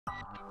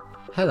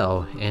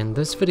Hello, in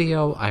this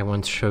video I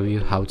want to show you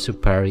how to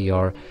pair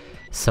your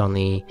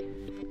Sony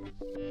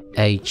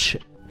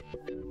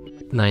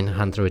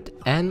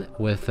H900N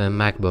with a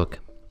MacBook.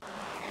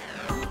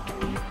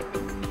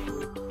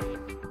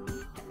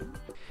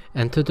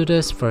 And to do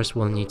this, first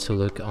we'll need to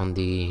look on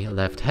the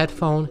left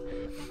headphone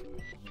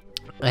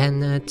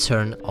and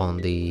turn on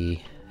the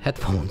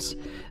headphones.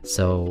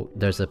 So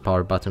there's a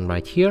power button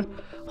right here.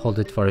 Hold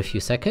it for a few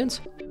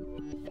seconds.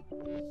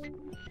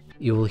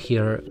 You will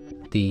hear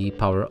the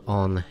power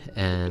on,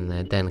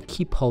 and then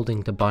keep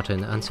holding the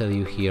button until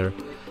you hear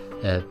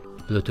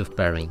Bluetooth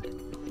pairing.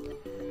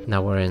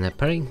 Now we're in a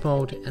pairing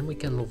mode and we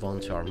can move on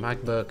to our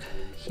MacBook.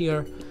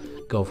 Here,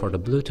 go for the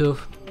Bluetooth.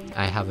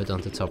 I have it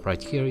on the top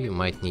right here. You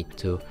might need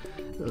to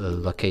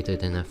locate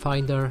it in a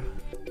finder.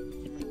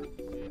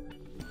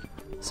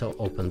 So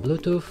open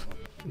Bluetooth,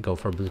 go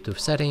for Bluetooth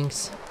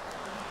settings.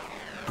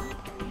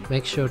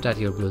 Make sure that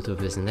your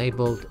Bluetooth is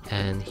enabled,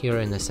 and here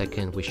in a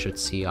second we should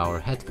see our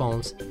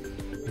headphones.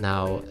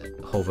 Now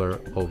hover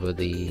over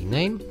the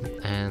name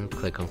and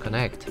click on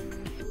connect.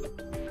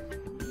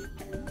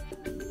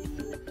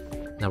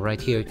 Now right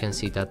here you can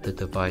see that the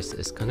device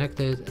is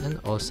connected, and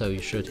also you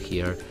should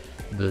hear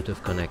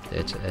Bluetooth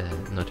connected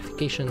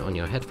notification on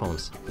your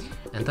headphones.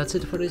 And that's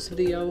it for this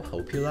video.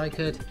 Hope you like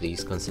it.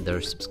 Please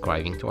consider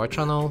subscribing to our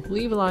channel,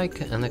 leave a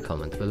like and a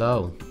comment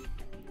below.